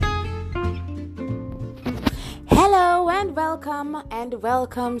and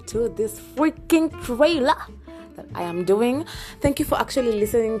welcome to this freaking trailer that I am doing. Thank you for actually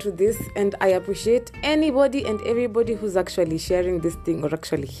listening to this, and I appreciate anybody and everybody who's actually sharing this thing or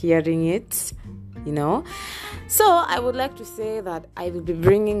actually hearing it, So I would like to say that I will be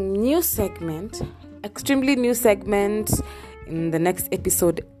bringing extremely new segment in the next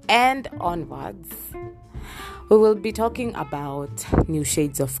episode and onwards. We will be talking about new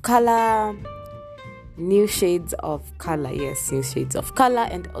shades of color,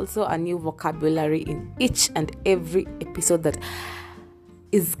 and also a new vocabulary in each and every episode that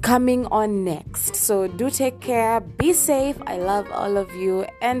is coming on next. So do take care, be safe, I love all of you,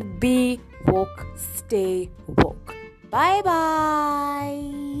 and be woke, stay woke. Bye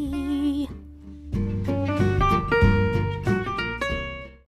bye.